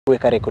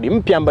kuweka rekodi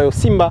mpya ambayo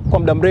Simba kwa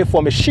muda mrefu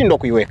wameshindwa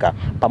kuiweka,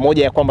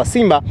 pamoja ya kwamba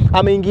Simba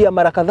ameingia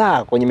mara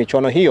kadhaa kwenye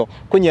michuano hiyo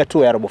kwenye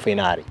hatua ya robo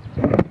finali.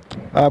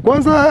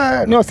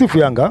 Kwanza ni wasifu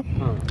Yanga.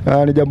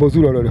 Ni jambo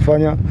zuri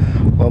walilofanya,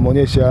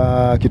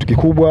 wameonyesha kitu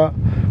kikubwa.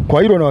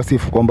 Kwa hilo na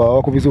wasifu kwamba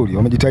wako vizuri,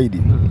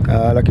 wamejitahidi.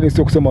 Lakini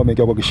sio kusema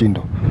wameingia kwa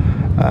kishindo.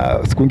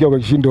 Sikuingia kwa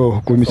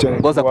kishindo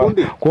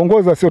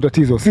kuongoza sio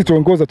tatizo. Sisi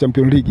tuongoza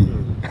Champion League.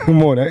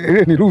 Umeona?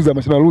 Ile ni loser,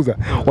 mashindano loser.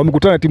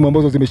 Wamekutana timu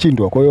ambazo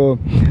zimeshindwa. Kwa hiyo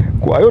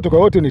kwa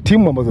yote ni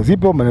timu ambazo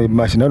zipo,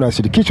 mashindano ya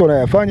shirikisho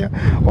wanayofanya,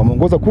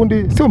 wameongoza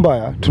kundi, sio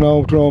mbaya.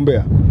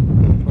 Tunaombea.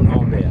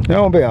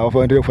 Naombea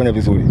waendelee kufanya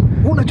vizuri.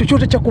 Una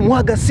chochote cha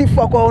kumwaga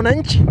sifa kwa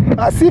wananchi?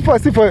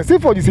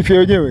 Sifa ujisifie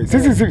wenyewe.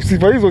 Sisi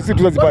sifa hizo sisi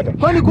tutazipata.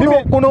 Kwani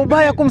kuna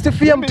ubaya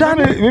kumsifia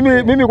mtani?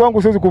 Mimi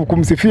kwangu siwezi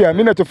kumsifia.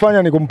 Mimi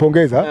ninachofanya ni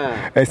kumpongeza.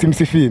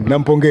 Simsifii,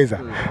 nampongeza.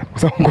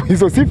 Kwa sababu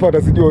hizo sifa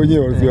watasijua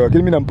wenyewe, lakini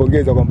mimi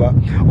nampongeza kwamba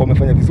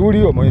wamefanya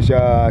vizuri,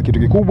 wameonyesha kitu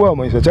kikubwa,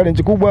 wameonyesha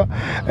challenge kubwa.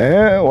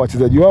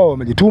 Wachezaji wao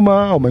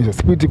wamejituma, wameonyesha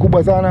spirit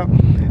kubwa sana.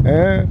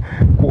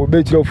 Kwa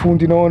benchi la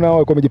ufundi naona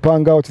wao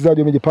wamejipanga,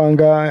 wachezaji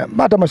wamejipanga,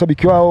 hata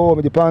mashabiki wao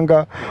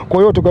wamejipanga. Kwa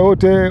hiyo kwa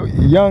yote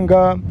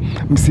Yanga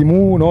msimu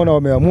huu naona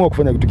wameamua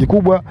kufanya kitu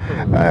kikubwa.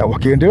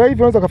 Wakiendelea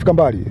hivyo wanaweza kufika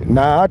mbali.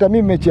 Na hata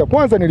mimi mechi ya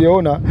kwanza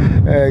niliona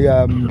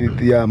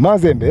ya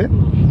Mazembe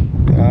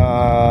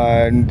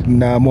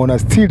na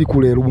Monastiri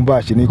kule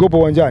Lubumbashi, nilikuwa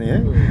uwanjani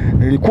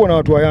nilikuwa na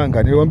watu wa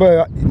Yanga,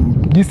 niliwaambia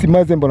jinsi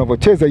Mazembe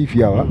wanavyocheza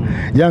hivi hawa,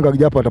 Yanga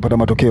akijapa watapata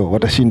matokeo,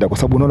 watashinda, kwa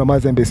sababu unaona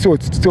Mazembe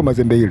sio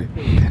Mazembe ile.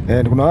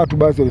 Kuna watu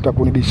basi walitaka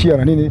kunibishia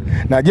na nini,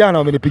 na jana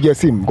wamenipigia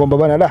simu kwamba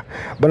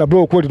bana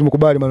bro, kweli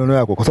tumekubali maneno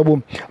yako, kwa sababu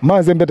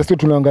Mazembe hata sio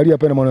tunaangalia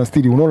hapa na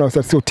Monastiri, unaona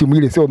sasa sio timu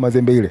ile, sio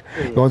Mazembe ile.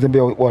 Mazembe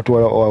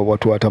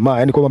watu wa tamaa,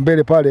 yani kwamba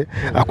mbele pale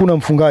hakuna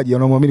mfungaji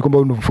anaomwamini kwamba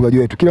huyu mfungaji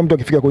wetu. Kila mtu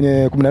akifika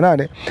kwenye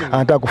 18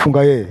 anataka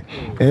kufunga yeye.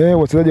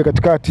 Wachezaji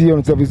katikati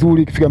wanacheza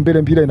vizuri, ikifika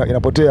mbele mpira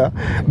inapotea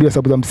bila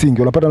sababu za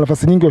msingi. Wanapata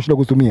nafasi nyingi washinda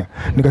kutumia.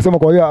 Nikasema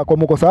kwa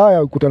makosa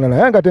haya ukutana na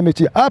Yanga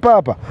temechi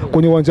hapa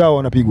kwenye uwanja wao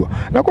wanapigwa.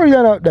 Na kwa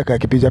jana dakika ya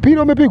kipindi cha pili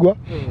wamepigwa.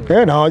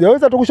 Na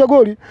hawajaweza tukusha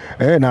goli.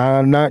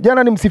 Na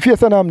jana nimsifia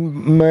sana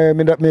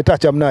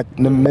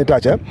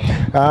Metacha.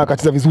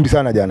 Akacheza vizuri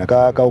sana jana.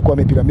 Kaokoa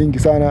mipira mingi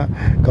sana,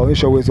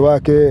 kaonyesha uwezo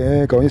wake,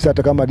 kaonyesha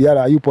hata kama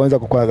Diara hayupo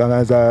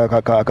anaweza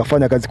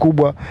akafanya kazi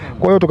kubwa.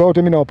 Kwa hiyo toka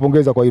wote mimi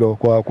nawapongeza kwa hilo,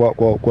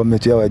 kwa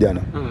mechi yao ya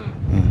jana.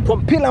 Kwa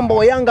mpira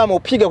ambao Yanga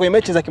ameupiga kwenye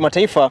mechi za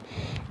kimataifa,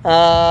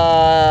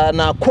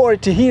 na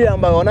quality hii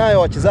ambayo wanayo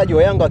wachezaji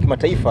wa Yanga wa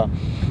kimataifa,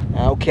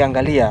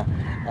 ukiangalia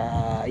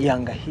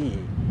Yanga hii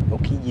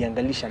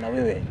ukijiangalisha na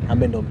wewe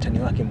ambaye ndio mtani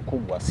wake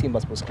mkubwa Simba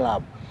Sports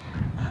Club,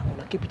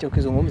 una kipi cha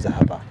kuzungumza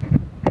hapa?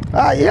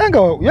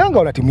 Yanga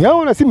wana timu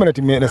yao na Simba na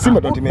timu na Simba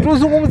ndio timu.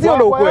 Tuzungumzie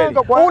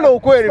ule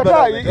ukweli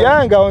basi.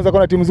 Yanga wanaweza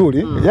kuwa na timu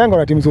nzuri, Yanga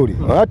wana timu nzuri.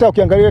 Hata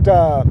ukiangalia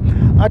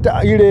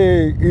hata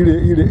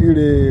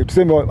ile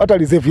tuseme hata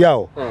reserve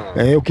yao.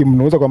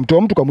 Ukimnauza kwa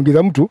mtu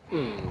kumwingiza mtu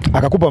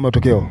akakupa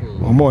matokeo.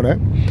 Umeona?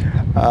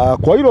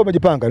 Kwa hilo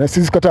wamejipanga na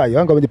sisi katai.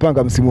 Yanga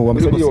wamejipanga msimu huu,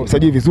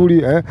 wamesajili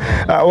vizuri.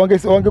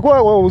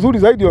 Wangekuwa uzuri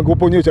zaidi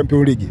wangekuponyoa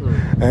Champion League.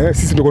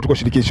 Sisi ndio tuko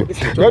shirikisho.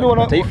 Yaani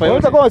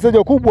wanaweza kuwa wachezaji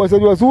wakubwa,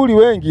 wachezaji wazuri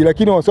wengi,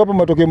 lakini wasiwape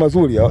matokeo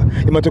mazuri,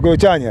 matokeo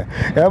chanya.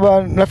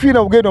 Nafikiri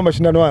na ugeni wa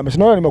mashindano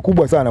haya ni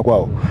makubwa sana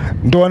kwao.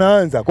 Ndio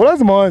wanaanza. Kwa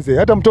lazima waanze.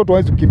 Hata mtoto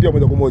hawezi kukimbia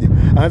moja kwa moja.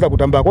 Anaanza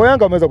kutambaa. Kwa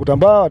Yanga wameweza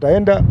kutambaa,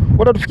 wataenda,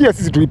 watatufikia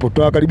sisi tulipo.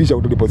 Tunawakaribisha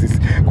tulipo sisi.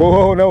 Kwa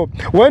hiyo nao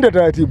waende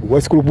taratibu,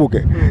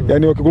 wasikurupuke.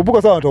 Yaani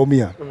wakikurupuka sawa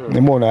wataumia.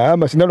 Umeona?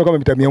 Mashindano kama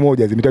mita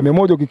 100, mita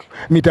 100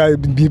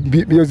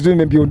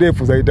 mita mbio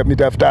ndefu za mita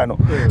 5000.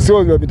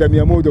 Sio mita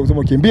 100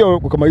 kusema kimbia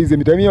ukamalize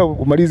mita 100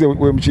 umalize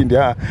uwe mshindi.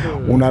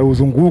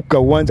 Unazunguka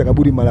uwanja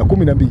kaburi mara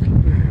 12.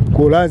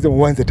 Kwa lazima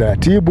uanze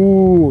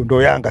taratibu.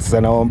 Ndio Yanga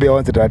sasa nawaombea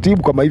waanze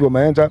taratibu kama hivyo,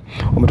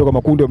 wametoka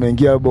makundi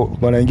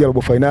wanaingia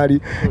robo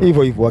finali.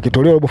 Hivyo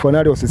wakitolewa robo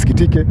finali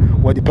wasisikitike,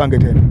 wajipange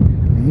tena.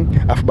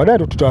 Afu baadaye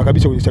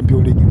tutawakabisha kwenye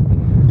Champion League.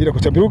 Ile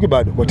kwa Champion League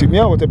bado, kwa timu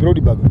yao Champion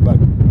League bado.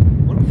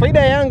 Faida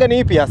ya Yanga ni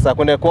ipi hasa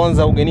kwenda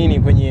kuanza ugenini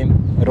kwenye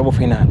robo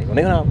finali?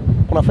 Unaona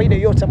kuna faida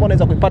yoyote ambayo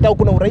anaweza kuipata, au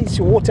kuna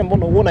urahisi wote ambao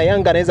unaona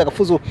Yanga anaweza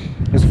kufuzu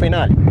nusu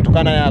finali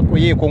kutokana na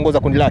yeye kuongoza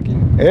kundi lake?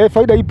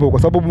 Faida ipo kwa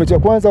sababu mechi ya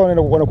kwanza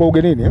wanakuwa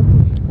ugenini.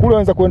 Kule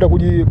wanaanza kwenda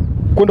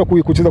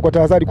kucheza kwa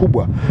tahadhari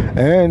kubwa,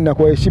 na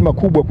kwa heshima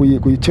kubwa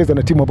kuicheza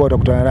na timu ambayo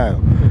watakutana nayo.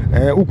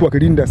 Huku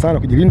wakilinda sana,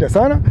 kujilinda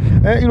sana,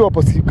 ili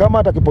kama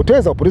hata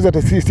akipoteza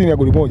hata sisi ya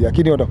goli moja,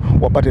 lakini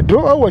wapate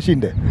draw au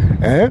washinde.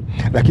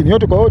 Lakini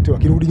yote kwa yote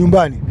wakirudi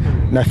nyumbani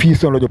na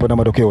fisi wanajopata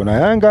matokeo. Na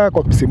Yanga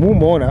kwa msimu huu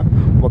umeona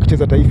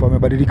wakicheza taifa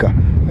wamebadilika.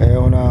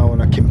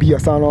 Wanakimbia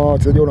sana,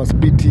 wachezaji wana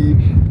split.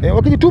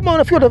 Wakijituma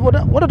wanafika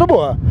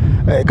watatoboa.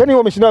 Kani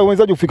wameshinda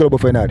wenzaji kufika robo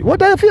finali,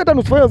 watafika hata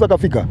nusu finali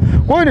zakafika.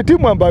 Kwa hiyo ni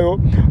timu ambayo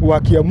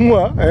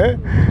wakiamua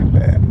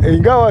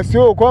ingawa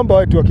sio kwamba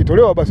watu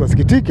wakitolewa basi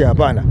wasikitike,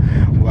 hapana.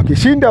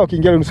 Wakishinda,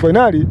 wakiingia nusu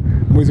finali,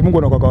 Mwenyezi Mungu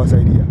anakuwa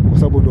kawasaidia, kwa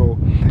sababu ndio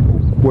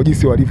kwa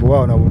jinsi walivyo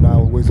wao na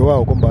uwezo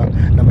wao kwamba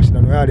na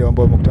mashindano yale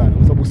ambao wamekutana,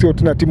 kwa sababu sio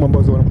tuna timu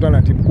ambazo wanakutana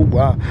na timu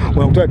kubwa,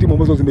 wanakutana timu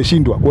ambazo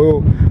zimeshindwa. Kwa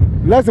hiyo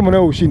lazima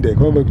nawe ushinde.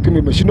 Kwa sababu timu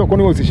imeshindwa, kwa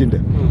nini wewe usishinde?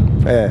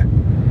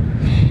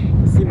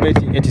 Simba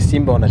eti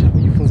Simba wanataka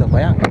kujifunza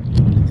kwa Yanga.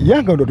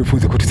 Yanga ndio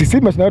tufunze kwa sisi.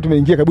 Simba tunao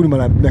tumeingia kaburi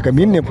miaka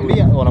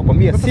 4.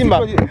 Wanakwambia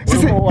Simba,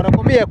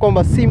 wanakwambia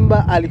kwamba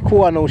Simba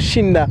alikuwa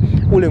anaushinda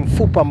ule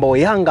mfupa ambao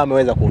Yanga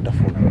ameweza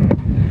kuutafuna.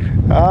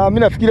 Mimi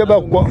nafikiri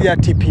baba kwa ya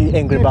TP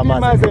Engleba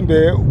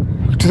Mazembe.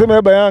 Tuseme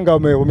labda Yanga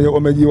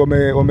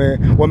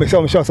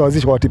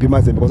wameshawasawazisha kwa TP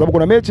Mazembe, kwa sababu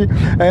kuna mechi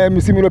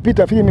msimu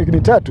uliopita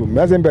mitatu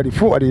Mazembe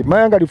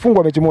Yanga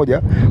alifungwa mechi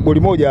moja goli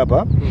moja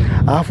hapa,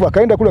 alafu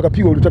akaenda kule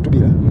akapigwa goli 3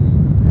 bila.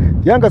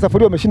 Yanga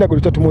safari wameshinda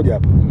goli 3-1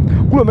 hapa,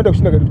 kule wameenda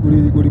kushinda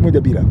goli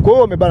 1 bila. Kwa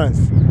hiyo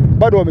wamebalance,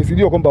 bado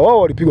wamesidiwa kwamba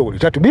wao walipigwa goli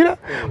 3 bila,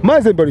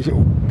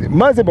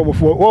 Mazembe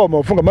wao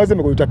wamefunga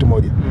Mazembe goli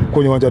 3-1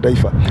 kwenye uwanja wa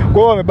Taifa. Kwa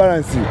hiyo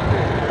wamebalance.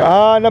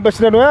 Na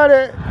mashindano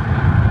yale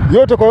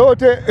yote kwa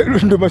yote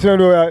ndio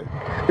mashindano ya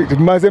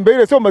Mazembe.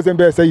 Ile sio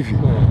Mazembe ya sasa hivi.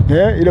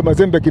 Ile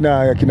Mazembe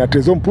kina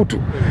Trezor Mputu,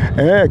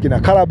 kina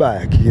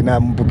Kalaba,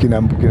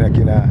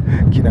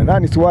 kina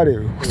nani Suare.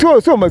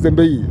 Sio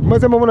Mazembe hii.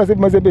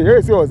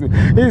 Mazembe sio.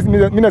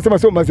 Mimi nasema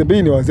sio Mazembe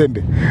hii, ni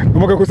Wazembe.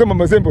 Mbona kusema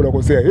Mazembe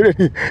unakosea.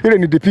 Ile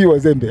ni DP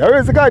Wazembe.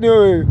 Haiwezekani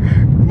wewe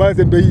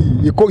Mazembe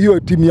hii hiyo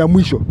timu ya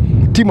mwisho.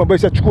 Timu ambayo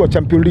ishachukua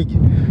Champions League.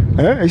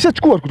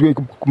 Ishachukua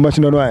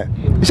mashindano haya.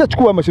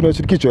 Ishachukua mashindano ya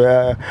shirikisho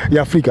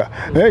ya Afrika.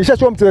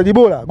 Ishachukua mchezaji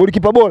bora,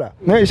 golikipa bora.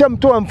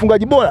 Ishamtoa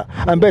mfungaji bora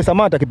ambaye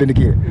Samata kipindi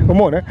kile.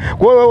 Umeona?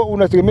 Kwa hiyo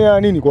unategemea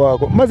nini kwa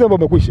Mazembe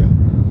wamekwisha.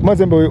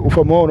 Mazembe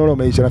ufahamu wao unaona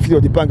umeisha. Nafikiri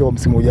wajipange kwa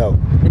msimu ujao.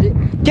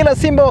 Kila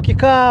Simba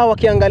wakikaa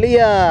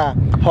wakiangalia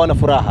hawana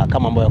furaha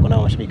kama ambao wako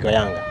nao mashabiki wa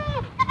Yanga.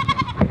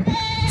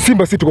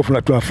 Simba sisi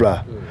tuna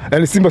furaha.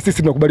 Yaani Simba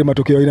sisi tunakubali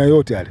matokeo aina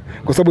yote yale.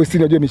 Kwa sababu sisi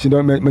tunajua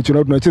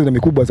michezo tunacheza ni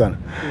mikubwa sana.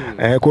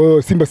 Kwa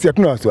hiyo Simba sisi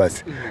hatuna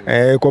wasiwasi.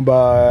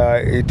 Kwamba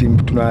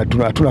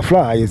tuna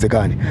furaha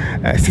haiwezekani.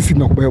 Sisi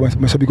tunakubali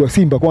mashabiki wa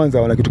Simba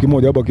kwanza wana kitu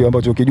kimoja hapo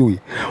ambacho ukijui.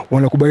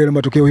 Wanakubali na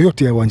matokeo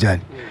yote ya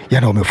uwanjani.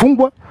 Yana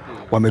wamefungwa,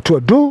 wametoa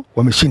draw,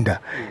 wameshinda.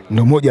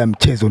 Ndio moja ya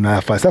mchezo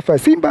na falsafa ya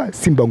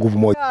Simba nguvu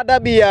moja.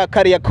 Dabi ya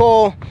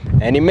Kariakoo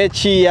ni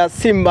mechi ya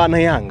Simba na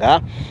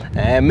Yanga.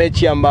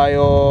 Mechi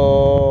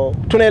ambayo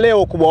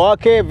tunaelewa ukubwa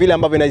wake, vile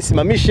ambavyo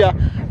inaisimamisha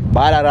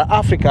bara la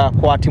Afrika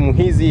kwa timu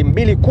hizi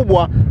mbili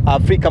kubwa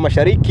Afrika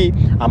Mashariki,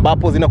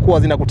 ambapo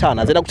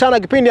zinakutana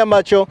kipindi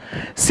ambacho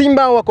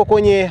Simba wako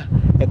kwenye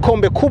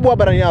kombe kubwa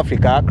barani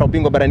Afrika, klabu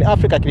bingwa barani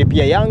Afrika, lakini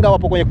pia Yanga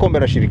wapo kwenye kombe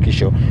la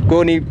shirikisho. Kwa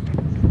hiyo ni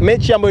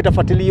mechi ambayo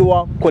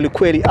itafuatiliwa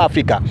kweli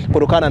Afrika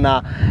kutokana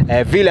na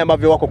vile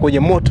ambavyo wako kwenye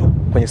moto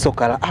kwenye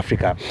soka la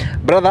Afrika.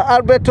 Brother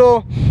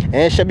Alberto,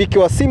 shabiki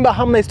wa Simba,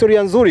 hamna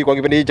historia nzuri kwa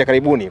kipindi hiki cha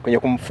karibuni kwenye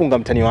kumfunga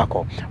mtani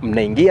wako.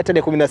 Mnaingia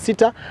tarehe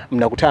 16,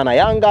 mnakutana na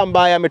Yanga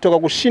ambaye ametoka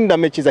kushinda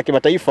mechi za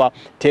kimataifa,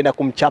 tena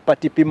kumchapa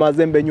TP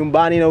Mazembe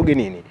nyumbani na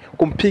ugenini,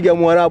 kumpiga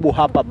Mwarabu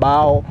hapa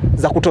bao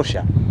za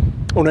kutosha.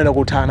 Unaenda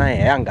kukutana naye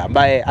Yanga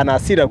ambaye ana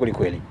hasira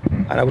kweli.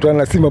 Anakutana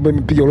na Simba ambaye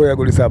imepiga Okrah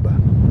goli 7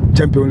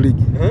 Champions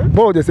League.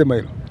 Mbona hujasema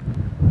hilo?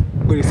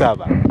 Goli 7.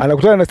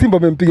 Anakutana na Simba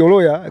amempiga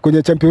Okrah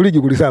kwenye Champions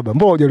League goli 7.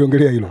 Mbona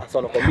hujaliongelea hilo?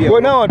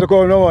 Kwa nao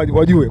watakao nao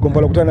wajue kwamba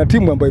anakutana na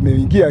timu ambayo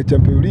imeingia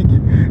Champions League,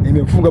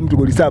 imemfunga mtu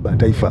goli 7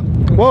 Taifa.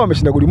 Wao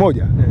wameshinda goli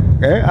 1.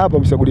 Hapa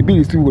wameshinda goli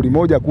 2, sio goli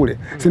 1 kule.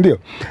 Si ndio?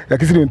 Lakini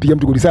sisi tumempiga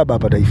mtu goli 7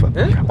 hapa Taifa.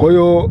 Kwa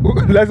hiyo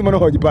lazima nao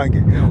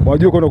wajipange.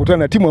 Wajue kwamba wanakutana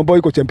na timu ambayo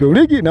iko Champions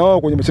League na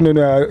wao kwenye mashindano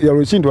ya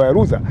ushindwa ya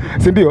Ruza.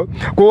 Si ndio?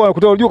 Kwa hiyo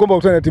wanakutana, wajue kwamba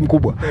wanakutana na timu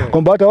kubwa.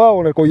 Kwamba hata wao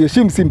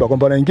wanakoheshimu Simba,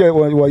 kwamba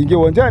waingie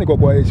uwanjani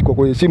kwa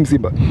kuheshimu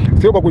Simba.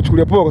 Sio kwa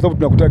kuchukulia poa kwa sababu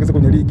tunakutana kesa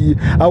kwenye ligi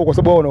au kwa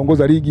sababu wao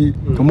wanaongoza ligi.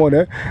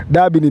 Umeona?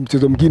 Dabi ni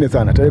mchezo mwingine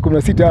sana. Tarehe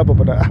 16 hapa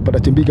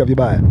patachimbika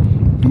vibaya.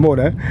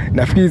 Umeona?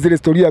 Nafikiri zile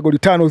historia ya goli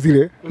 5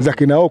 zile za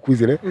kinaoku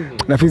zile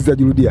nafikiri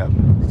zitajirudia.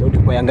 Sauti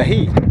kwa Yanga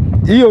hii.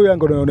 Hiyo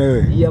Yanga unaona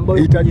wewe.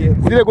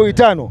 Zile goli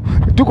 5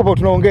 tuko pa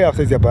tunaongea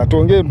sasa hapa.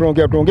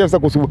 Tunaongea sasa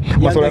kuhusu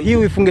masuala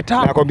hiyo ifunge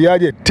 5.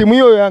 Nakwambiaje? Timu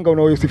hiyo Yanga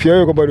unayosifia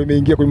wewe kwamba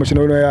imeingia kwenye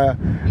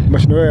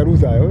mashindano ya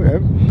Ruza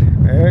hayo,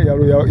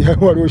 ya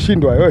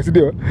walioshindwa hayo, si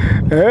ndio?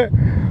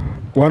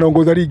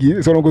 Wanaongoza ligi,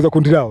 sio wanaongoza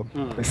kundi lao.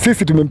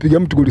 Sisi tumempiga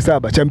mtu goli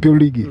 7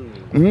 Champions League.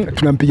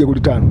 Tunampiga goli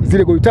 5.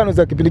 Zile goli 5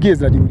 za kipindi kile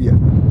zinajirudia.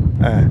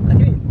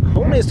 Lakini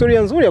hauna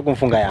historia nzuri ya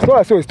kumfunga Yanga.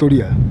 Swala sio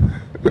historia.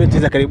 Mechi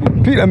za karibu.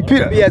 Mpira.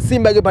 Pia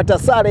Simba akipata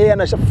sare yeye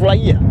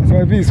anashafurahia. Sasa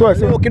hivi swala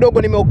sio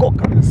kidogo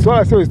nimeokoka.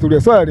 Swala sio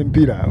historia, swala ni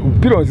mpira.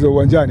 Mpira unacheza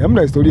uwanjani,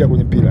 hamna historia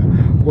kwenye mpira.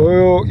 Kwa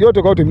hiyo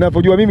yote kwa yote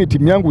mnavyojua mimi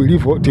timu yangu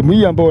ilivyo, timu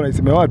hii ambayo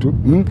wanaisemea watu,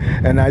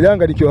 na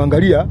Yanga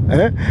nikiwaangalia,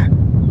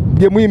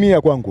 game hii mimi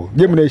ya kwangu.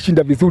 Game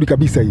naishinda vizuri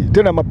kabisa hii.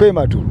 Tena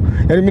mapema tu.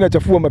 Yaani mimi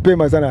nachafua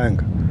mapema sana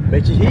Yanga.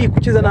 Mechi hii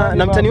kucheza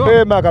na mtani wao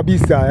mapema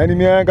kabisa. Yaani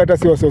mimi Yanga hata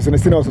sina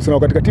wasiwasi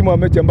katika timu ya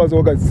mechi ambazo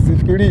waga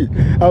sifikirii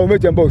au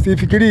mechi ambazo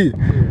sifikirii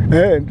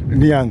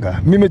ni Yanga.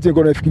 Mimi mechi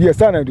niko nafikiria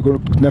sana,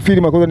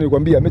 nafikiri makosa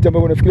nilikwambia, mechi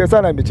ambayo nafikiria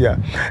sana mechi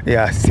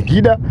ya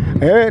Singida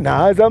na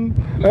Azam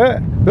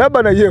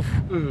labda na EF.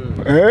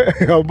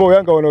 Ambao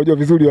Yanga wanaojua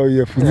vizuri wa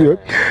EF, sio?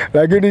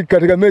 Lakini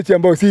katika mechi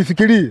ambayo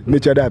sifikirii,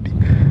 mechi ya dabi.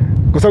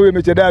 kwa sababu ile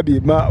mechi ya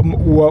dabi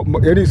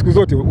yaani siku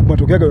zote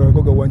matokeo yake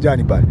yanakuwa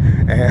uwanjani pale.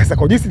 Sasa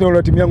kwa jinsi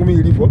naona timu yangu mimi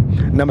ilivyo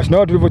na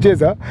mashindano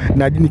tulivyocheza,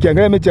 na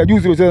nikiangalia mechi ya juzi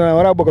iliyocheza na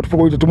Waarabu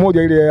akatufunga goli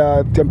 3-1 ile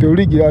ya Champions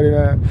League wale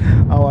na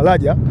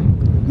awalaja,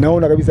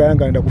 naona kabisa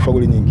Yanga anaenda kufa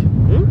goli nyingi.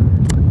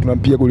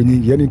 Tunampiga goli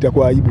nyingi, yani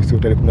itakuwa aibu sio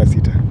tarehe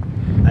 16.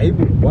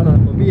 Aibu bwana,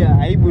 anakuambia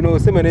aibu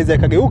unayosema inaweza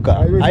ikageuka.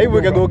 Aibu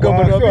ikageuka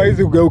mbona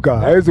haiwezi kugeuka.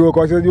 Haiwezi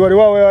kwa wachezaji wale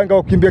wao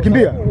Yanga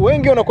kimbia.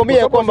 Wengi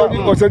wanakuambia kwamba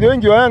wachezaji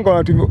wengi wa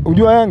Yanga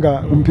unajua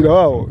Yanga mpira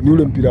wao ni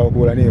ule mpira wa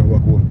kuolaneo wa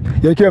kuwa.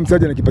 Yaani kila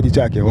mchezaji ana kipaji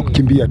chake wa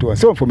kukimbia tu,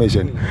 sio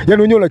formation.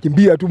 Yaani wenyewe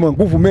unakimbia tu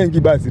nguvu mengi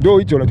basi ndio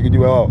hicho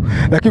wanachokijua wao.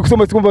 Lakini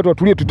kusema siku kwamba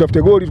watulie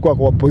tutafute goli kwa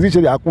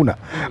position hakuna.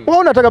 Wao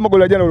unataka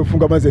magoli ya jana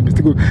walifunga Mazembe.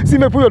 Si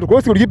imefunga tu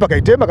kwa sababu ulikipa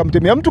kaitema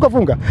kamtemea mtu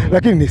kafunga.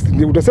 Lakini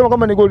utasema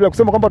kama ni goli la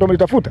kusema kwamba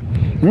tumelitafuta.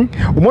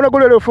 Umeona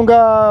goli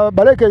aliyofunga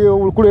Baleke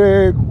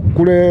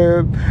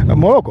kule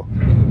Morocco?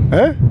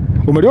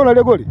 Umeliona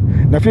ile goli?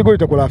 Nafikiri goli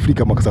itakuwa la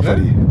Afrika mwaka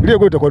safari. Ile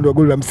goli itakuwa ndio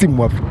goli la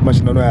msimu wa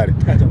mashindano yale.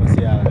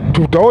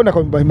 Tutaona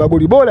kwamba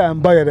magoli bora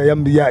ambayo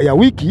ya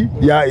wiki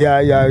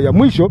ya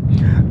mwisho,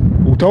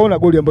 utaona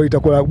goli ambayo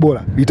itakuwa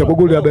bora. Itakuwa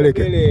goli la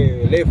Baleke.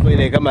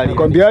 Ile kama ile.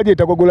 Kwambiaje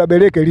itakuwa goli la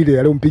Baleke lile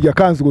aliyompiga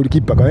kanzu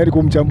golikipa, yaani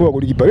kumchambua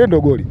golikipa. Ile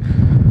ndio goli.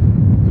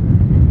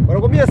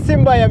 Wanakuambia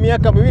Simba ya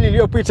miaka 2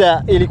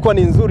 iliyopita ilikuwa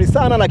ni nzuri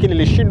sana, lakini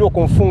ilishindwa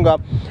kumfunga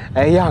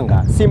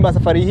Yanga. Simba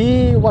safari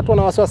hii watu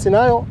wana wasiwasi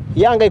nayo,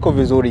 Yanga iko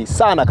vizuri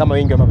sana kama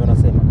wengi ambavyo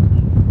wanasema.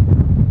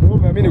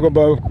 Naamini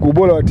kwamba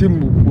ubora wa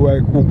timu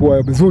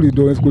kwa vizuri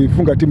ndio unaweza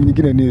kuifunga timu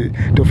nyingine ni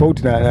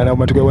tofauti na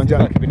matokeo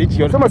uwanjani.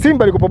 Sema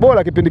Simba ilikuwa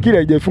bora kipindi kile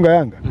haijafunga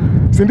Yanga.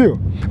 Si ndio?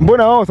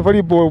 Mbona wao safari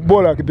ipo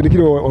bora kipindi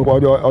kile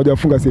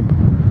hawajafunga Simba?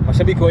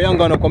 Mashabiki wa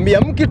Yanga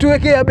wanakuambia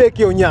mkituwekea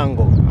beki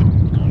Onyango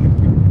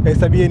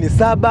hesabieni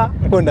 7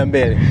 kwenda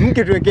mbele.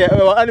 Mkituwekea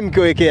yani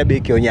mkiwekea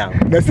beki Onyango.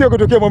 Na sio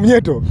kutokea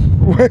Mwamnyeto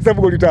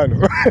uhesabu goli 5.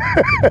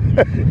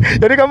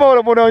 Yaani kama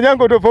unaona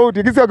Onyango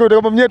tofauti, kisi wake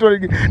kama Mwamnyeto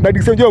na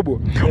Dickson Jobo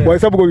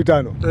wahesabu goli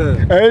 5.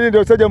 Yaani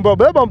ndio saja ambao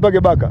labda mpage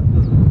Baka.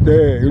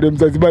 Yule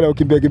Mzanzibari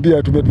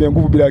ukimbia tumetumia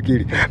nguvu bila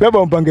akili.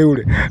 Labda mpange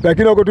yule.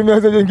 Lakini wakotumia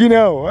wachezaji wengine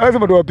hao,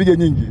 lazima tuwapige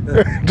nyingi.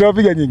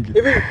 Tuwapiga nyingi.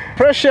 Hivi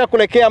pressure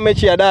kuelekea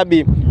mechi ya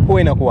dabi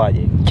huwa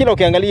inakuaje? Kila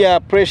ukiangalia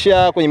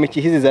pressure kwenye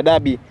mechi hizi za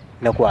dabi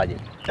inakuaje?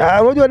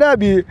 Unajua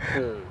dabi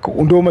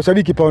ndio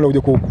mashabiki pao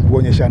wanakuja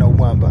kuonyeshana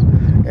umwamba.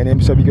 Yaani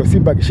mshabiki wa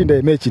Simba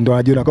akishinda mechi ndio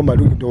anajiona kama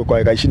ndio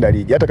kwa kaishinda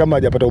ligi hata kama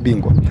hajapata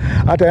ubingwa.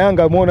 Hata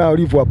Yanga muona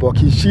walivyo hapo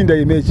wakishinda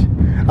hii mechi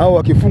au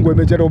wakifungwa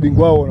mechi hata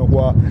ubingwa wao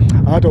wanakuwa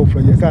hata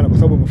ufurahia sana kwa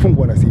sababu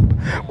wamefungwa na Simba.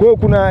 Kwa hiyo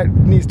kuna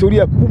ni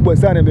historia kubwa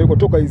sana imewekwa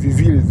toka hizi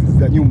zile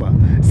za nyuma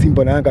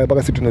Simba na Yanga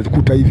mpaka sisi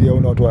tunazikuta hivi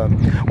au watu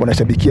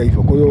wanashabikia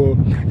hivyo. Kwa hiyo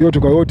yote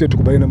kwa yote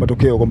tukubaliana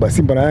matokeo kwamba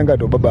Simba na Yanga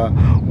ndio baba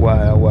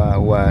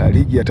wa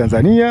ligi ya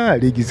Tanzania,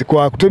 ligi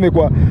kwa kuteme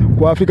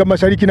kwa Afrika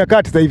Mashariki na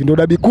Kati sasa hivi ndio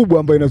dabi kubwa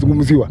ambayo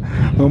inazungumziwa.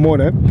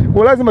 Umeona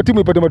Kwa lazima timu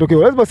ipate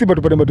matokeo. Lazima Simba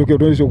tupate matokeo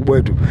tuonyeshe ukubwa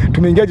wetu.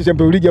 Tumeingiaje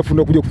Champions League afu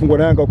ndio kuja kufungwa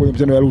na Yanga kwenye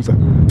mchezo wa ruhusa.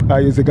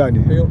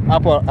 Haiwezekani.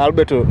 Hapo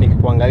Alberto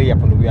nikikuangalia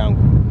hapo ndugu yangu.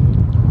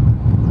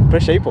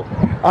 Pressure ipo?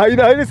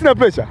 Haina sina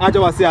pressure. Acha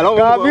wasiala.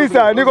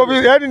 Kabisa niko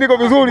vizuri. Wapi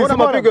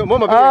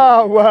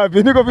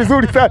niko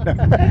vizuri sana.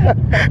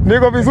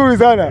 Niko vizuri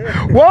sana.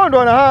 Wao ndo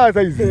wana haa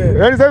sasa hizi.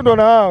 Yaani sasa ndo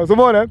wana haa.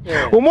 Umeona?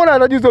 Umeona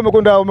hata juzi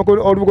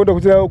wamekwenda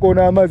kucheza huko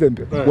na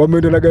Mazembe.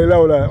 Wameenda na gari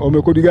lao la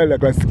wamekodi gari la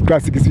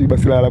classic si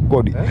basi la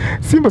kodi.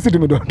 Simba sisi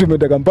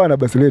tumeenda kampana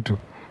basi letu.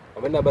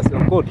 Wameenda basi la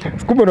kodi.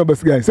 Kumbe na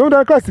basi gani? Sio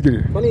ndo classic ile.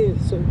 Kwani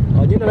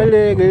wajina na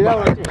ile gari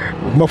lao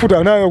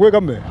mafuta nayo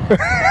kuweka mme.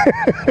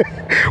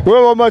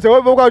 Wewe macha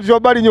wewe uko kwa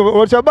habari nyingi.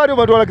 Wa habari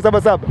umetoa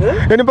 7,700.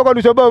 Yaani mpaka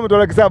ndio habari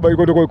umetoa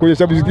 7,700 iko kwenye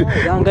shabiki.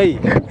 Yanga hii.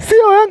 Sio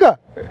Yanga.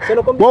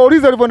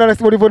 Wauliza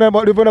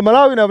walivyoenda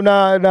Malawi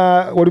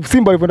na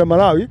Simba walivyoenda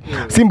Malawi,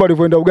 Simba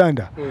walivyoenda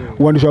Uganda.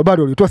 Waandishi wa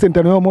habari walitoa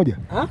sentano yao moja.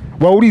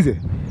 Waulize.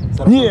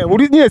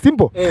 Nyie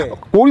simple.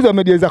 Wauliza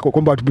media zako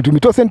kwamba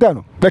tumetoa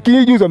sentano. Lakini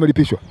hii juzi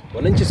wamelipishwa.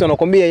 Wananchi sio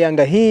wanakuambia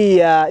Yanga hii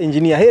ya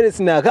Engineer Harris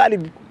na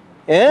Ghalib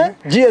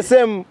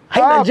GSM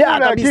haina njaa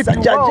kabisa,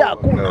 njaa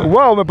kuna.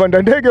 Wao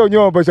wamepanda ndege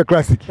wenyewe wamepasha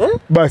classic.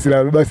 Basi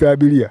la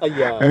abiria.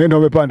 Ndio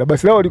wamepanda.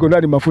 Basi lao liko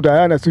ndani mafuta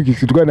hayana suki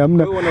kitu gani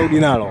hamna. Wewe unarudi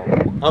nalo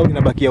au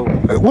linabakia huko?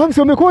 Wao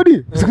sio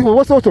mekodi.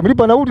 Wao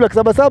wamelipa nauli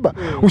 7,700.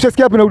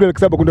 Ushasikia hapo nauli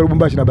 7,700 kwenda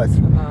Lubumbashi na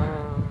basi.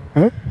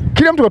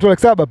 Kila mtu katoa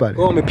 7,700 pale.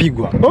 Wao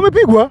wamepigwa.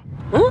 Wamepigwa?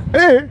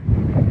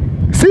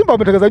 Simba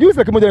wametangaza juzi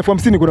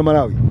 150,000 kuna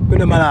Malawi.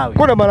 Kuna Malawi.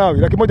 Kuna Malawi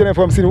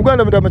 150,000.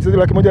 Uganda wameenda mchezo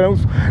 150,000.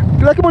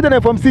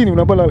 150,000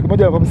 unapanda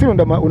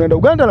 150,000 unaenda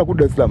Uganda na kurudi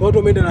Dar es Salaam. Watu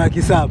wameenda na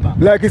 700,000.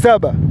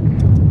 700,000.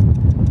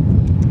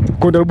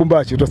 Kwenda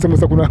Lubumbashi. Tutasema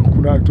sasa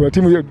kuna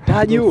timu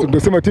taji huo.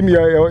 Tunasema timu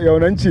ya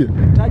wananchi.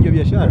 Taji wa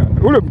biashara.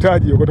 Ule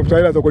mtaji ukatafuta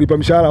hela za kulipa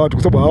mshahara watu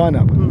kwa sababu hawana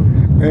hapa.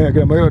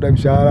 Kila mmoja ana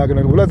mshahara,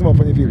 lazima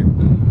wafanye vile.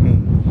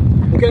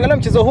 Ukiangalia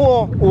mchezo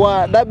huo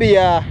wa dabi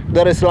ya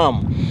Dar es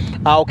Salaam,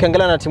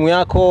 ukiangalia na timu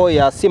yako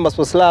ya Simba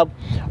Sports Club,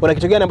 una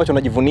kitu gani ambacho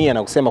unajivunia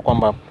na kusema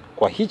kwamba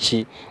kwa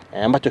hichi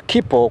ambacho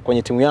kipo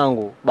kwenye timu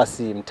yangu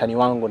basi mtani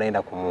wangu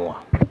naenda kumuua?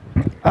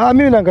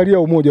 Mimi naangalia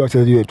umoja wa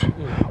wachezaji wetu,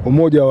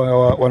 umoja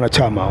wa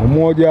wanachama,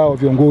 umoja wa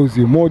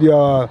viongozi, umoja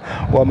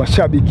wa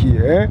mashabiki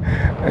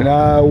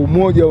na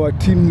umoja wa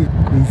timu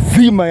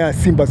nzima ya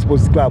Simba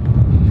Sports Club,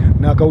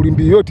 na kauli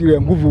mbiu yote ile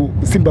ya nguvu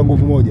Simba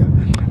nguvu moja,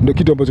 ndio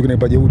kitu ambacho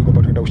kinanipa jeuri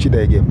kwamba tunaenda kushinda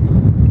hii game.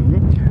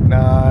 Na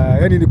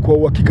yani ni kwa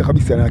uhakika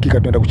kabisa, na hakika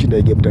tunaenda kushinda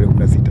hii game tarehe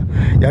 16.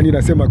 Yani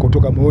nasema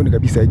kutoka moyoni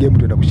kabisa hii game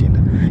tunaenda kushinda.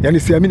 Yani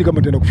siamini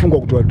kama tunaenda kufungwa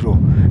kutoa draw.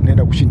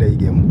 Naenda kushinda hii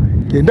game.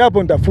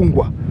 Endapo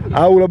nitafungwa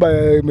au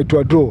labda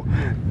imetoa draw,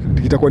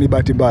 itakuwa ni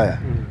bahati mbaya.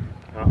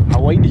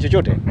 Hawaidi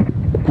chochote.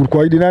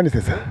 Kuahidi nani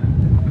sasa?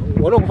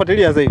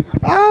 Wanaokufuatilia sasa hivi.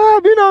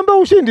 Mimi naomba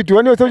ushindi tu.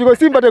 Yaani wachezaji wa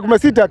Simba tarehe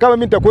 16 kama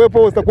mimi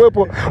nitakuepo,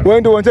 sitakuepo,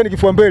 waende uwanjani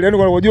kifua mbele. Yaani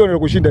wanajua wanaenda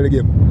kushinda ile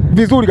game.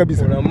 Vizuri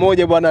kabisa. Kuna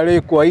mmoja bwana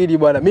leo kuahidi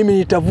bwana, mimi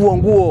nitavua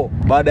nguo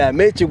baada ya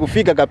mechi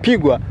kufika,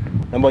 kapigwa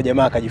na mmoja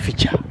jamaa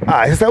akajificha.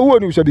 Sasa huo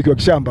ni ushabiki wa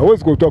kishamba.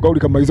 Huwezi kutoa kauli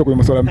kama hizo kwenye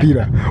masuala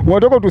mpira.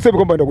 Unataka tuseme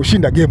kwamba ndio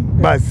kushinda game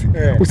basi.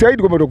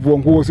 Usiahidi kwamba utakuvua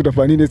nguo, si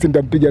utafanya nini, si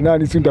nitampiga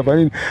nani, si nitafanya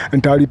nini,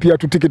 nitalipia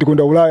tu tiketi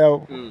kwenda Ulaya,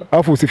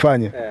 afu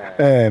usifanye.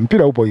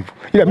 Mpira upo hivyo.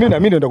 Ila mimi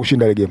naamini naenda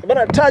kushinda ile game.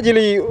 Bwana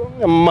tajili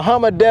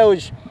Mohamed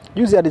Dewij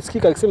juzi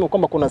alisikika akisema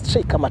kwamba kuna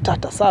striker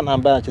matata sana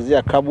ambaye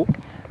anachezea klabu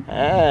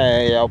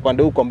ya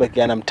upande huko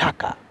ambaye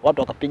anamtaka.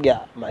 Watu wakapiga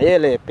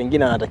mayele,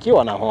 pengine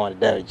anatakiwa na Mohamed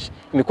Dewij.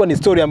 Imekuwa ni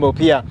story ambayo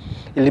pia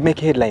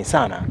ilimeke headline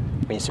sana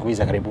kwenye siku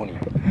hizi karibuni.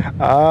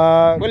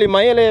 Kweli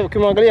mayele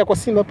ukimwangalia kwa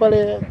Simba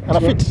pale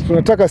anafiti.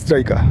 Tunataka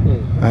striker.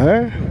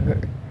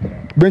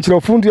 Benchi la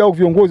ufundi au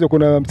viongozi,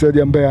 kuna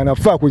mchezaji ambaye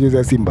anafaa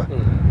kucheza Simba.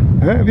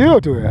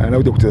 Yote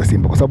anakuja kucheza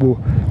Simba kwa sababu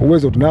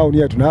uwezo tunao,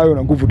 nia tunayo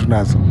na nguvu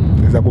tunazo.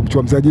 Naweza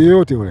kumchukua mchezaji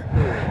yote yule.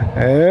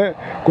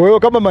 Kwa hiyo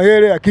kama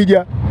mayele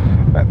akija,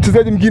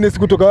 mchezaji mwingine si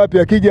kutoka wapi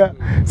akija,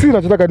 sisi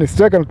tunataka ni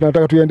striker,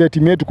 tunataka tuiandae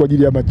timu yetu kwa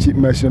ajili ya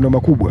mashindano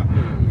makubwa.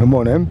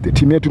 Umeona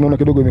timu yetu naona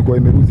kidogo imekuwa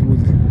imeruzi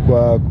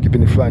kwa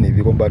kipindi fulani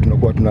hivi kwamba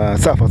tunakuwa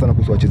tunasafa sana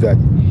kuhusu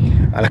wachezaji.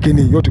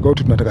 Lakini yote kwa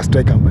yote tunataka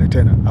striker ambaye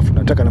tena, afu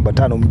tunataka namba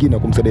 5 mwingine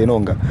kumsaidia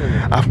Enonga.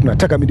 Afu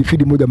tunataka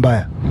midfield moja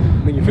mbaya.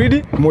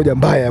 Midfield moja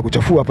mbaya ya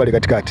kuchafua pale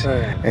katikati.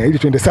 Ili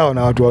tuende sawa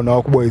na watu na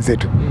wakubwa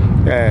wenzetu.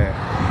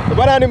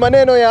 Bwana, ni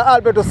maneno ya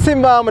Alberto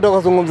Simba ametoka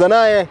kuzungumza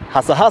naye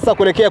hasa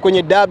kuelekea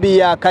kwenye dabi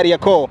ya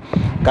Kariakoo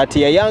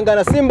kati ya Yanga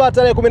na Simba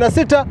tarehe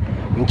 16,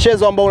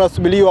 mchezo ambao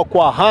unasubiriwa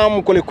kwa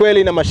hamu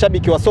kwelikweli na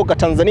mashabiki wa soka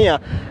Tanzania,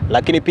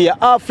 lakini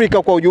pia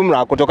Afrika kwa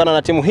ujumla, kutokana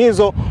na timu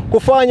hizo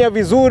kufanya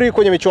vizuri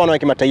kwenye michuano ya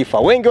kimataifa.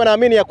 Wengi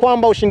wanaamini ya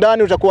kwamba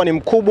ushindani utakuwa ni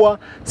mkubwa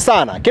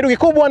sana. Kitu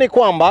kikubwa ni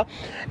kwamba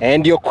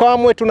ndio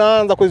kamwe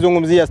tunaanza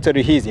kuzungumzia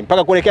story hizi.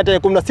 Mpaka kuelekea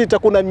tarehe 16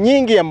 kuna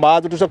nyingi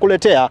ambazo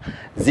tutakuletea.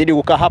 Zidi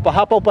kukaa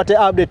hapa upate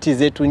update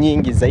zetu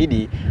nyingi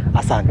zaidi.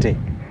 Asante.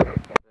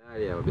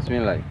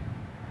 Bismillah.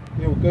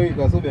 Ni ukawi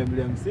kwa sababu ya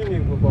 250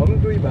 kwa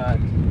mtu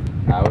ibahati.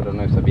 Ndo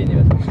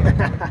 70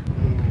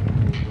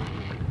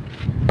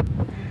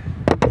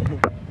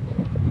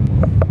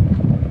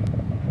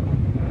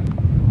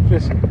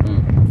 basi.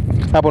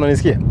 Hapo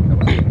unanisikia?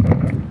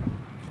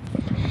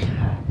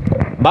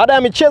 Baada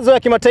ya michezo ya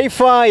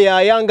kimataifa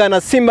ya Yanga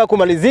na Simba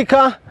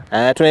kumalizika,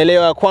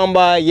 tunaelewa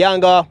kwamba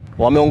Yanga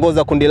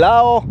wameongoza kundi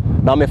lao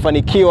na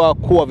wamefanikiwa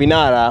kuwa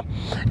vinara,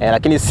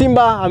 lakini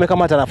Simba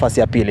amekamata nafasi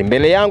ya pili.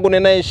 Mbele yangu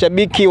ninaye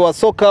shabiki wa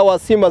soka wa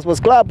Simba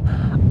Sports Club,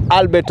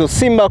 Alberto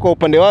Simba. Kwa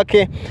upande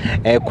wake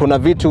kuna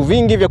vitu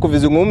vingi vya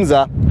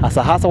kuvizungumza,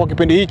 hasa kwa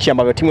kipindi hichi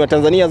ambapo timu ya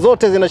Tanzania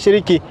zote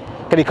zinashiriki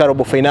katika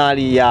robo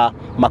finali ya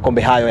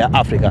makombe hayo ya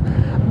Afrika.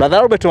 Brother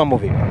Alberto, mambo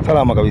vipi?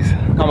 Salama kabisa.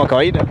 Kama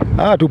kawaida?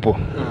 Tupo.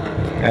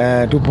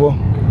 Tupo.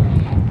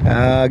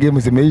 Game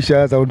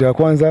zimeisha za raundi ya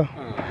kwanza.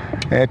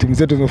 Timu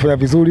zetu zimefanya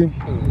vizuri.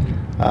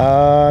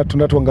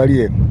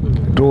 Tunatuangalie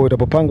ndio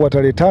itapopangwa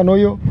tarehe 5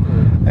 hiyo,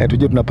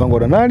 tuje tunapangwa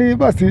na nani,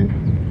 basi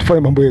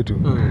tufanye mambo yetu.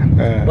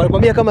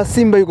 Walikwambia kama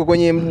Simba yuko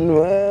kwenye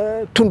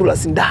tundu la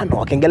sindano,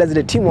 wakiangalia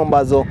zile timu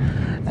ambazo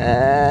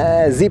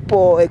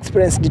zipo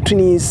experienced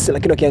twins,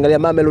 lakini wakiangalia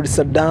Mamelodi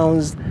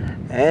Sundowns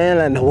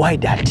na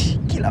Wydad,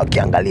 kila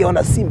wakiangalia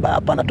wana Simba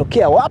hapa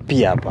anatokea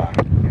wapi hapa.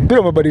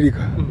 Mpira umebadilika.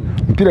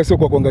 Mpira sio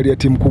kwa kuangalia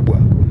timu kubwa.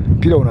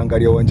 Mpira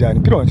unaangalia uwanjani.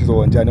 Mpira unachezwa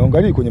uwanjani,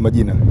 angalia kwenye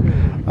majina.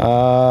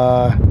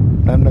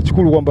 Na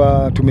ninashukuru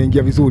kwamba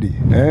tumeingia vizuri.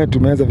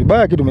 Tumeanza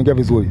vibaya kitu, tumeingia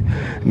vizuri.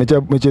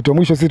 Mechi yetu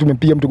mwisho sisi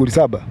tumempiga mtu goli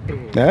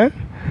 7.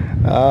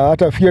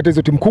 Hata fikia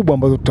hizo timu kubwa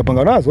ambazo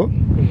tutapanga nazo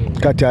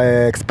kati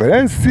ya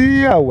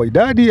experience au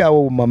Wydad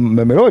au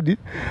Mamelodi,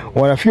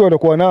 wanafia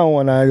watakuwa nao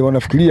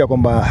wanafikiria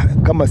kwamba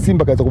kama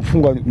Simba kaweza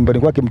kufunga nyumbani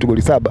kwake mtu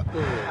goli 7,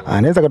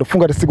 anaweza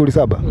katufunga hata goli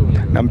 7.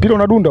 Na mpira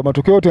unadunda,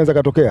 matokeo yote yanaweza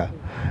katokea.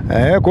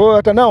 Kwa hiyo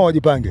hata nao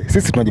wajipange.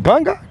 Sisi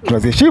tunajipanga,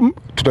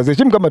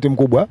 tutaziheshimu kama timu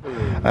kubwa.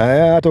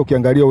 Hata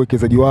ukiangalia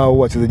uwekezaji wao,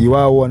 wachezaji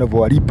wao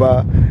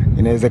wanavyowalipa,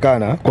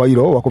 inawezekana kwa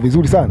hilo wako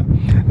vizuri sana.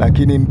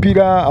 Lakini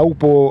mpira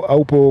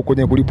haupo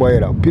kwenye kulipwa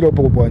hela. Mpira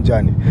upo kwa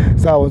uwanjani.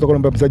 Sawa, unaweza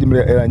kuomba mchezaji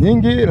hela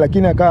nyingi,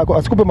 lakini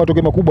asikupe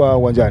matokeo makubwa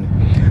uwanjani.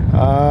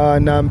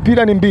 Na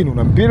mpira ni mbinu,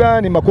 na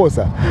mpira ni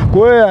makosa.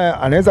 Kwa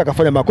hiyo anaweza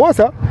akafanya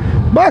makosa,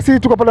 basi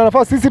tukapata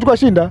nafasi sisi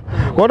tukashinda.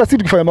 Kwa hiyo sisi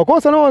tukifanya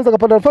makosa nao anaweza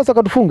kupata nafasi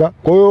akatufunga.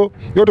 Kwa hiyo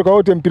yote kwa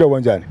yote mpira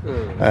uwanjani.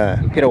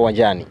 Mpira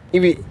uwanjani.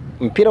 Hivi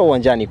mpira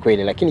uwanjani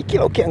kweli, lakini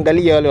kila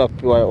ukiangalia wale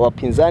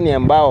wapinzani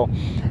ambao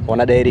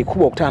wana dairi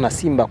kubwa kukutana na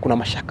Simba, kuna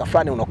mashaka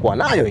fulani unakuwa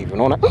nayo hivi.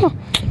 Unaona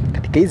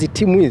katika hizi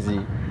timu hizi,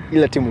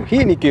 ila timu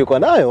hii nikiwa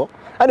nayo,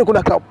 yani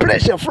kuna ka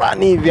pressure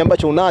fulani hivi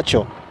ambacho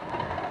unacho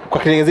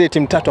kwa zile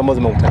timu tatu ambazo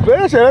zimekutana.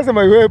 Pressure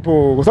lazima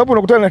iwepo kwa sababu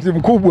unakutana na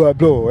timu kubwa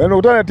bro. Yaani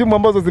unakutana na timu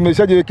ambazo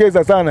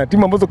zimeshajiwekeza sana,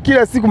 timu ambazo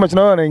kila siku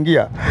mashindano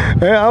yanaingia.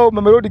 Au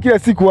Mamelodi kila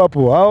siku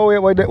wapo, au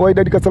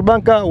Wydad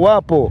Casablanca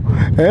wapo.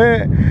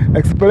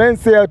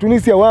 Experience ya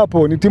Tunisia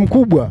wapo, ni timu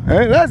kubwa.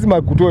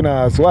 Lazima kutoe na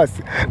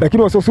wasiwasi.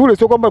 Lakini wasiwasi ule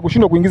sio kwamba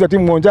kushindwa kuingiza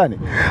timu uwanjani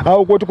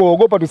au kwa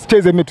tukaogopa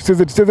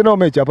tusicheze nao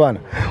mechi, hapana.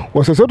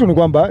 Wasiwasi wetu ni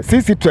kwamba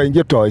sisi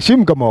tutaingia,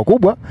 tutawaheshimu kama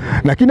wakubwa,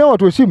 lakini nao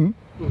watuheshimu.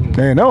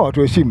 Nao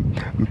watuheshimu.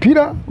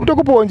 Mpira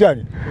utakupa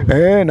uwanjani.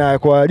 Na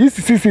kwa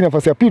jinsi sisi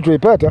nafasi ya pili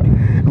tuipata,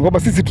 ni kwamba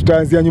sisi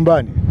tutaanzia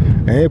nyumbani.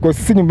 Kwa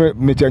sisi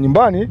mechi ya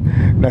nyumbani,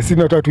 na sisi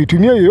tunataka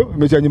tuitumie hiyo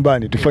mechi ya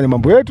nyumbani tufanye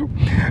mambo yetu.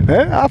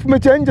 Alafu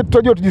mechi ya nje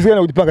tutajua tujisikie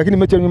na kujipanga, lakini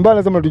mechi ya nyumbani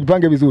lazima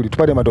tujipange vizuri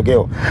tupate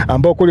matokeo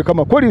ambao kweli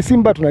kama kweli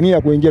Simba tuna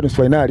nia kuingia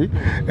nusu finali,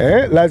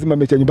 lazima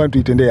mechi ya nyumbani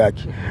tuitendee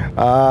haki.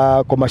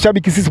 Kwa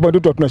mashabiki sisi pande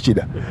yetu hatuna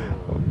shida.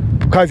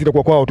 Kazi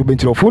itakuwa kwao tu,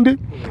 benchi la ufundi,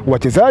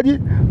 wachezaji,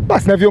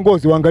 basi na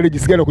viongozi waangalie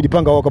jinsi gani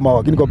kujipanga wao kama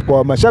wao. Lakini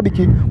kwa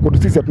mashabiki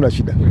kwetu sisi hatuna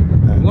shida.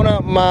 Unaona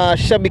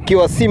mashabiki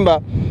wa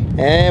Simba,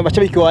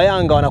 mashabiki wa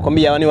Yanga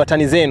wanakuambia, ni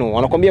watani zenu,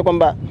 wanakuambia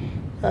kwamba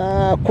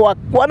kwa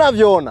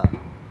wanavyoona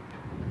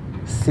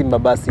Simba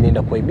basi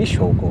inaenda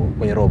kuaibishwa huko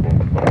kwenye robo.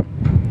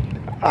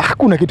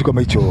 Hakuna kitu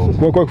kama hicho.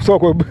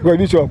 Kwa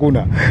hicho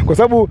hakuna. Kwa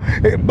sababu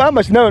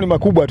mashindano ni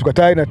makubwa,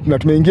 tukatae na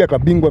tumeingia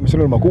klabu bingwa,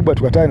 mashindano makubwa,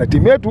 tukatae na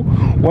timu yetu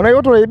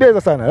wanayote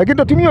wanaibeza sana. Lakini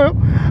ndio timu hiyo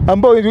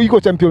ambayo iko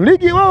Champions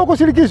League, wao wako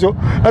shirikisho.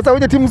 Sasa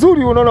wewe timu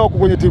nzuri unaona wako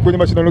kwenye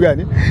mashindano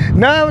gani?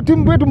 Na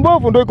timu yetu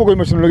mbovu ndio iko kwenye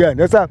mashindano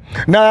gani? Sasa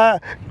na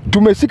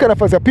tumeshika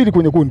nafasi ya pili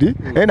kwenye kundi,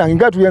 na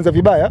ingawa tulianza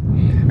vibaya,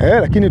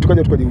 lakini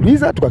tukaja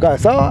tukajiuliza, tukakaa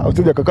sawa,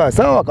 wachezaji wakakaa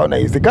sawa, akaona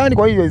haiwezekani,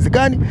 kwa hiyo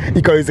haiwezekani,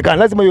 ikawezekana,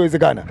 lazima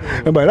iwezekane.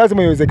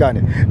 Lazima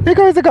iwezekane.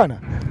 Ikawezekana.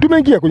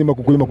 Tumeingia kwenye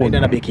makundi.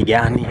 Na beki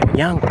gani?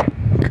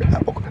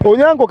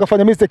 Onyango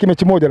kafanya mistake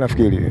mechi moja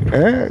nafikiri.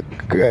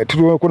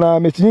 Kuna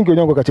mechi nyingi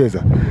Onyango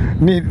kacheza.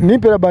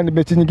 Nipe labda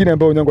mechi nyingine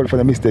ambayo Onyango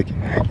alifanya mistake.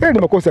 Ni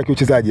makosa ya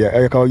kiuchezaji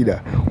ya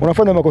kawaida.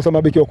 Unafanya makosa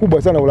mabeki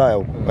wakubwa sana Ulaya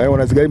huko.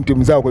 Wanazigharimu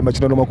timu zao kwenye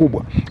mashindano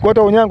makubwa. Kwa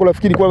hata Onyango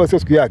nafikiri kwa sio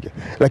siku yake.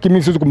 Lakini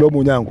mimi siwezi kumlaumu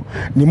Onyango.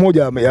 Ni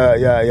moja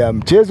ya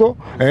mchezo,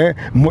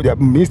 moja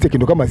mistake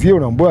ndio kama zio,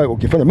 unaambiwa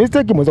ukifanya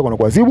mistake mwenzako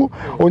anakuadhibu.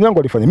 Onyango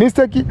alifanya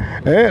mistake,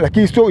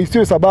 lakini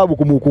sio sababu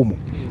kumhukumu.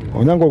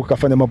 Onyango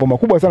kafanya mambo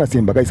makubwa sana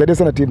Simba, kaisaidia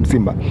sana timu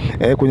Simba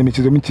kwenye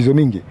michezo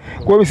mingi.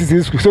 Kwa hiyo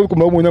sisi siwezi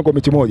kumlaumu Onyango kwa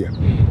mechi moja.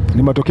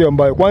 Ni matokeo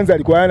ambayo kwanza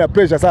alikuwa yana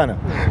pressure sana.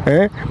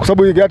 Kwa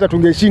sababu hata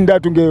tungeshinda,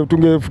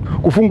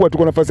 kufungwa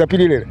tuko nafasi ya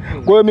pili ile.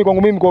 Kwa hiyo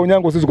mimi kwa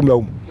Onyango siwezi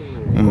kumlaumu.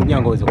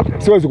 Onyango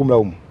siwezi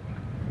kumlaumu.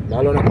 Na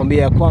wale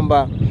wanakuambia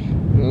kwamba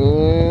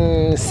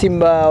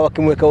Simba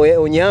wakimweka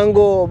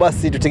Onyango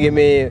basi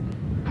tutegemee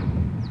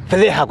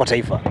fedheha kwa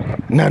taifa.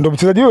 Na ndio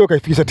mchezaji huyo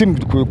kaifikisha timu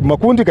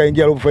makundi,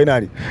 kaingia robo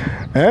finali.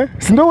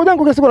 Si ndio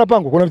Onyango kesho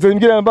anapangwa, kuna mchezaji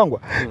mwingine anapangwa.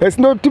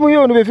 Si ndio timu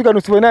hiyo ndio imefika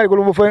nusu finali kwa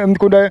robo finali,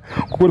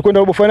 kwenda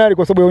robo finali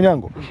kwa sababu ya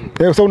Onyango.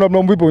 Kwa sababu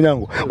unamwomba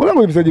Onyango.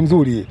 Onyango ni mchezaji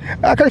mzuri.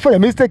 Akaifanya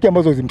mistake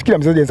ambazo kila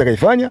mchezaji anaweza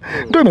kaifanya,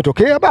 ndio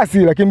imetokea basi,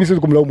 lakini mimi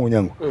siwezi kumlaumu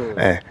Onyango.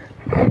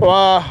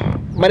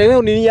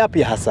 Maeneo ni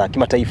yapi hasa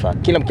kimataifa?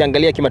 Kila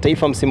mkiangalia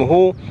kimataifa msimu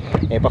huu,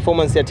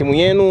 performance ya timu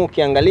yenu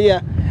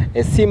ukiangalia,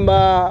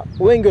 Simba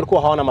wengi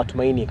walikuwa hawana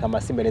matumaini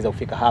kama Simba inaweza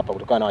kufika hapa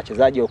kutokana na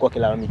wachezaji walikuwa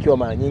kilalamikiwa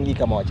mara nyingi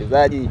kama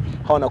wachezaji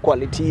hawana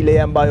quality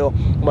ile ambayo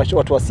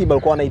watu wa Simba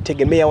walikuwa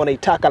wanaitegemea,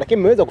 wanaitaka,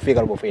 lakini mmeweza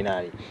kufika robo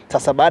finali.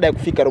 Sasa baada ya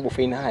kufika robo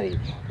finali,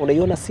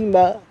 unaiona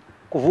Simba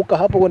kuvuka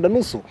hapo kwenda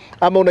nusu,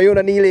 ama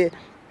unaiona ni ile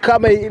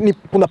kama ni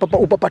kuna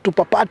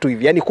upapatu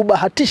hivi, yani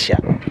kubahatisha?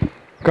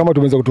 Kama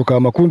tumeweza kutoka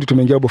makundi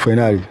tumeingia robo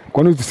finali,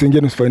 kwa nini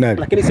tusiingie nusu finali?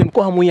 Lakini si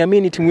mko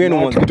hamuiamini timu yenu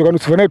mwanzo? Kutoka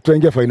nusu finali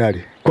tutaingia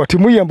finali. Kwa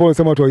timu hii ambayo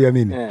unasema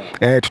tuiamini,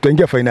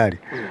 tutaingia finali.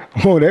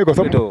 Umeona, kwa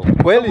sababu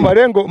kweli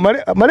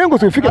malengo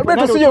usifike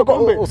finali.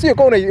 Usije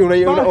kwa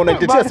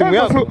unaitetea timu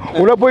yako.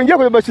 Unapoingia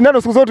kwenye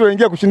mashindano siku zote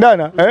unaingia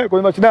kushindana,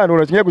 kwenye mashindano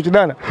unaingia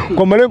kushindana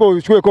kwa malengo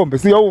uchukue kombe,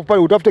 si au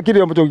pale utafute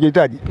kile ambacho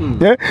unahitaji.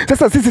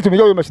 Sasa sisi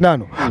tumeingia kwenye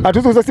mashindano.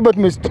 Hatuwezi kusema Simba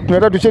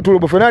tunataka tuchetu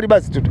robo finali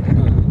basi tu.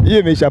 Hiyo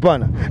imeisha,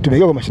 hapana.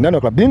 Tumeingia kwa mashindano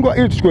ya klabu bingwa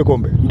ili tuchukue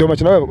kombe. Ndio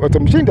mashindano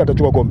mshindi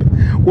atachukua kombe.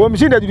 Kwa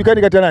mshindi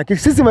ajulikani kati ya nani.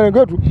 Sisi malengo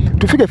yetu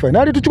tufike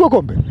finali tuchukue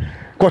kombe.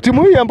 Kwa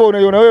timu hii ambayo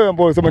unaiona wewe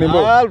ambayo unasema ni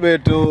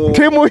mbovu.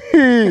 Timu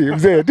hii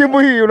mzee, timu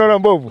hii unaona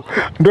mbovu.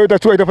 Ndio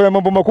itafanya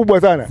mambo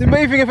makubwa sana.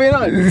 Simba ifike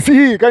finali.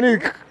 Si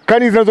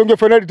kani zinazoingia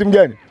finali timu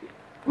gani?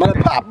 Mara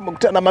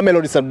mkutana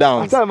Mamelodi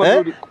Sundowns.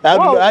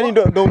 Yaani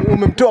ndio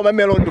umemtoa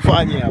Mamelodi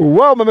ufanye hapo.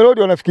 Wao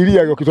Mamelodi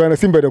wanafikiria wakitoana na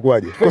Simba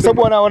itakuwaje? Kwa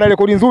sababu wana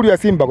rekodi nzuri ya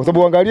Simba, kwa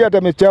sababu angalia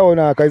hata mechi yao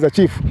na Kaizer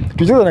Chiefs.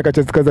 Tulicheza na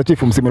Kaizer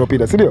Chiefs msimu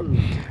uliopita, si ndio?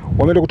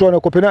 Wameenda kutoa na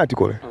penalty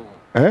kule.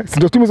 Si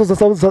ndio timu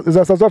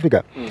za South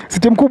Africa? Si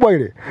timu kubwa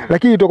ile.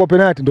 Lakini toka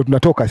penalty ndio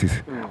tunatoka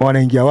sisi.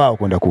 Wanaingia wao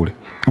kwenda kule.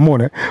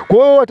 Umeona? Kwa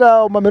hiyo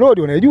hata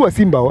Mamelodi wanajua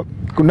Simba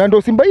na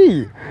ndio Simba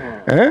hii.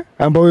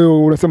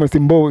 ambayo unasema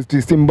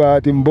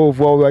Simba timu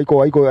mbovu au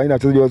haiko haina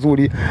wachezaji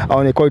wazuri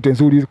au ni quality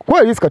nzuri.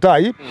 Kweli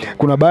sikatai,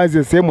 kuna baadhi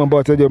ya sehemu ambao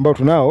wachezaji ambao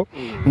tunao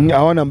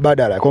hawana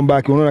mbadala, kwamba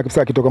akiona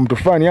kabisa akitoka mtu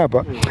fulani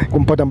hapa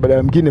kumpata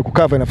mbadala mwingine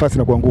kukava nafasi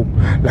na kuwa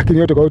ngumu. Lakini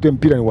yote kwa yote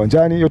mpira ni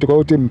uwanjani, yote kwa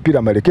yote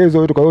mpira maelekezo,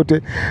 yote kwa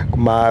yote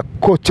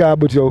makocha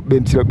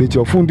benchi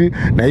ya ufundi,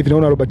 na hivi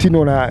naona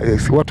Robertino na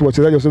watu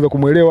wachezaji wasiweza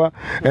kumuelewa,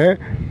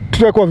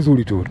 tutakuwa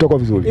vizuri tu, tutakuwa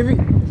vizuri. Hivi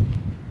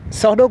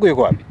Sawadogo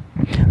yuko wapi?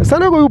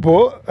 Sawadogo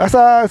yupo.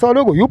 Sasa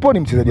Sawadogo yupo, ni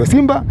mchezaji wa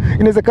Simba.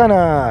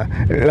 Inawezekana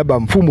labda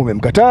mfumo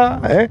umemkataa,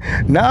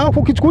 na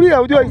ukichukulia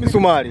unajua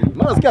misumari.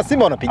 Maana nasikia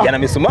Simba wanapigana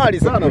misumari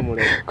sana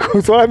mule.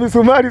 Swala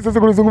misumari sasa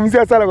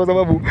kulizungumzia sana kwa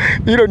sababu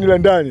hilo ni la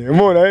ndani.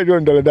 Umeona, hilo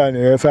ni la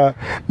ndani. Sasa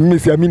mimi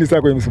siamini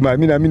sana kwenye misumari.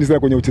 Mimi naamini sana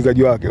kwenye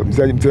uchezaji wake.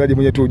 Mchezaji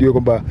mwenyewe tu ujue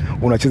kwamba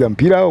unacheza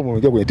mpira au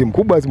unaingia kwenye timu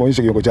kubwa, lazima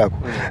uonyeshe kiwango chako.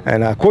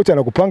 Na kocha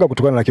anakupanga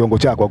kutokana na kiwango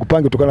chako,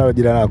 akupange kutokana na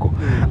jina lako.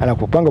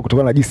 Anakupanga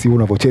kutokana na jinsi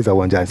unavyocheza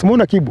uwanjani.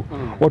 Umeona Kibu?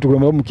 Watu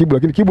kuna Kibu,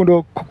 lakini Kibu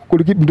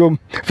ndo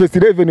first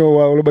 11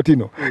 wa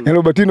Robertino. Na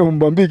Robertino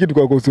mbambii kitu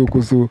kwa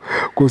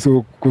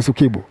kuhusu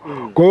Kibu.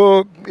 Kwa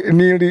hiyo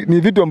ni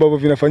vitu ambavyo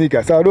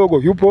vinafanyika. Sawadogo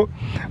yupo,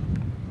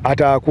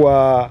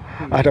 atakuwa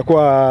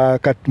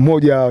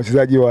mmoja wa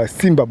wachezaji wa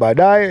Simba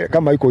baadaye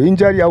kama iko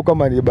injury au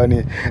kama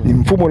ni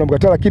mfumo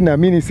unamkataa, lakini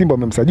naamini Simba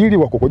wamemsajili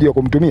wako kwa ajili ya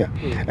kumtumia.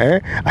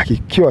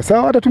 Akikiwa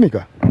sawa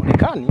atatumika.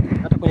 Onekani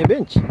hata kwenye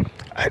benchi.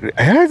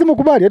 Lazima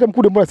ukubali, hata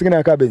Mkude mbona singine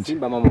anakaa benchi.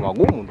 Simba mambo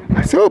magumu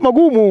ndio. Sio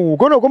magumu.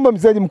 Ukiona kwamba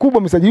mchezaji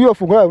mkubwa msajiliwa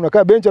funga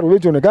unakaa benchi au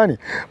benchi onekani,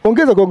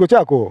 ongeza kiwango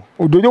chako.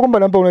 Unajua kwamba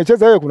namba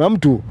unacheza wewe kuna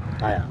mtu.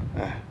 Haya.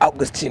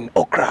 Augustine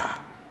Okrah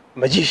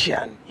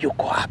magician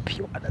yuko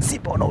wapi? Wana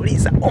Simba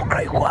wanauliza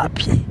Okrah yuko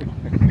wapi?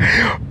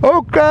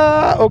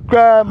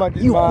 Okrah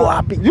yuko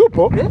wapi?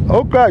 Yupo.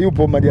 Okrah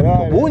yupo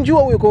majeraha. Bunju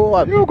au yuko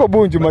wapi? Yuko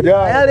Bunju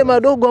majeraha. Yale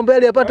madogo ambayo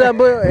aliyapata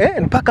ambayo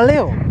mpaka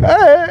leo.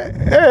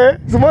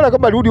 Simuona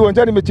kama rudi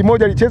uwanjani mechi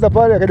moja alicheza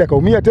pale akaja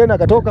kaumia tena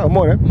akatoka,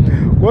 umeona?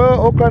 Kwa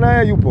hiyo Okrah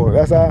naye yupo.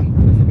 Sasa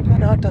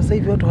hata sasa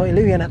hivi watu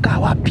hawaelewi anakaa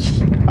wapi.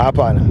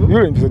 Hapana,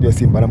 yule ni mchezaji wa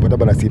Simba,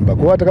 anamkataba na Simba.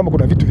 Kwa hata kama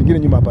kuna vitu vingine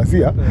nyuma ya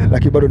pazia,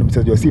 lakini bado ni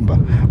mchezaji wa Simba.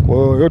 Kwa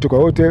hiyo yote kwa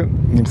yote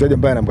ni mchezaji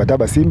ambaye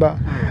anamkataba Simba.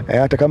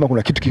 Hata kama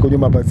kuna kitu kiko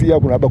nyuma ya pazia,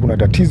 kuna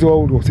tatizo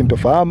au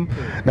sintofahamu,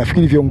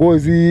 nafikiri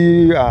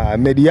viongozi,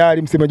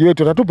 mediali, msemaji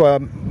wetu atatupa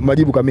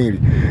majibu kamili.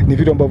 Ni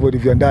vitu ambavyo ni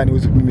vya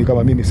ndani, mimi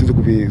kama mimi siwezi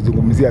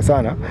kuvizungumzia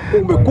sana.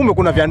 Kumbe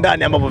kuna vya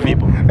ndani ambavyo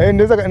vipo.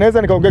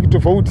 Naweza nikaongea kitu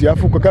tofauti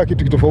afu kukaa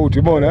kitu tofauti,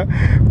 umeona?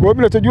 Kwa hiyo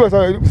mimi nachojua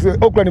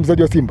Okrah ni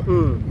mchezaji wa Simba.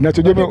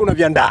 Nachojua kuna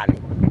vya ndani.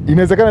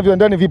 Inawezekana vya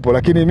ndani vipo,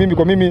 lakini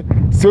mimi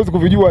siwezi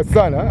kuvijua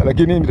sana,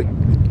 lakini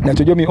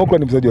nachojua mimi Okrah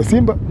ni mchezaji wa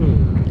Simba.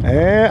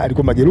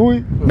 Alikuwa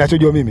majeruhi,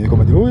 nachojua mimi yuko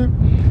majeruhi.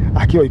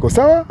 Akiwa iko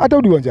sawa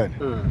atarudi uwanjani.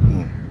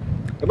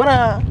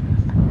 Bwana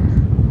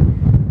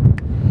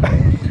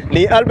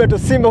ni Albert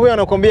Simba huyo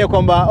anakuambia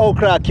kwamba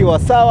Okrah akiwa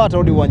sawa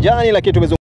atarudi uwanjani, lakini